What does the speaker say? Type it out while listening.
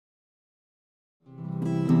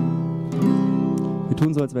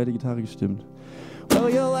tun so, als wäre die Gitarre gestimmt. Well,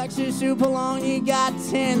 your legs are super long, you got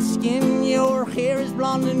tan skin. Your hair is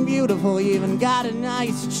blonde and beautiful, you even got a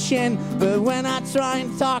nice chin. But when I try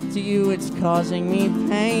and talk to you, it's causing me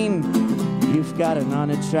pain. You've got an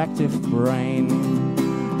unattractive brain.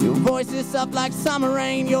 Your voice is soft like summer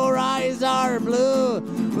rain, your eyes are blue,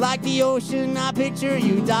 like the ocean I picture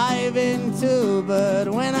you dive into. But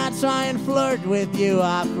when I try and flirt with you,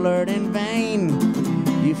 I flirt in vain.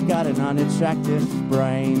 You've got an unattractive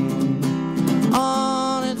brain.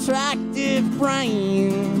 Unattractive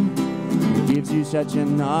brain gives you such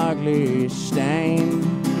an ugly stain.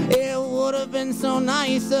 It would have been so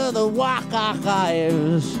nice otherwise,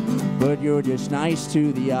 but you're just nice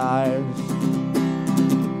to the eyes.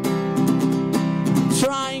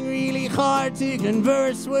 Trying really hard to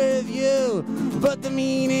converse with you, but the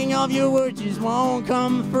meaning of your words just won't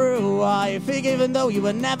come through. I figure even though you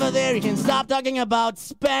were never there, you can stop talking about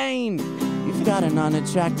Spain. You've got an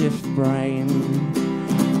unattractive brain.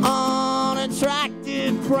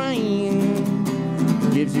 Unattractive brain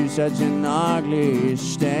gives you such an ugly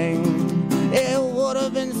sting. It would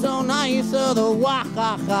have been so nice otherwise,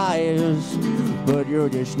 but you're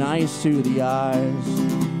just nice to the eyes.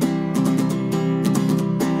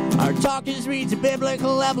 Our talk just reaches a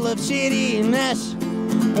biblical level of shittiness.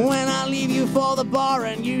 When I leave you for the bar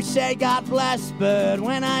and you say God bless, but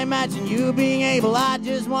when I imagine you being able, I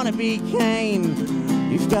just want to be Cain.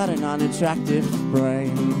 You've got an unattractive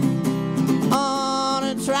brain.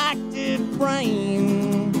 Unattractive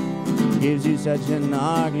brain gives you such an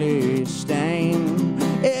ugly stain.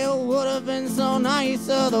 It would have been so nice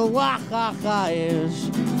otherwise,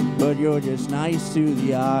 but you're just nice to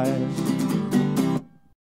the eyes.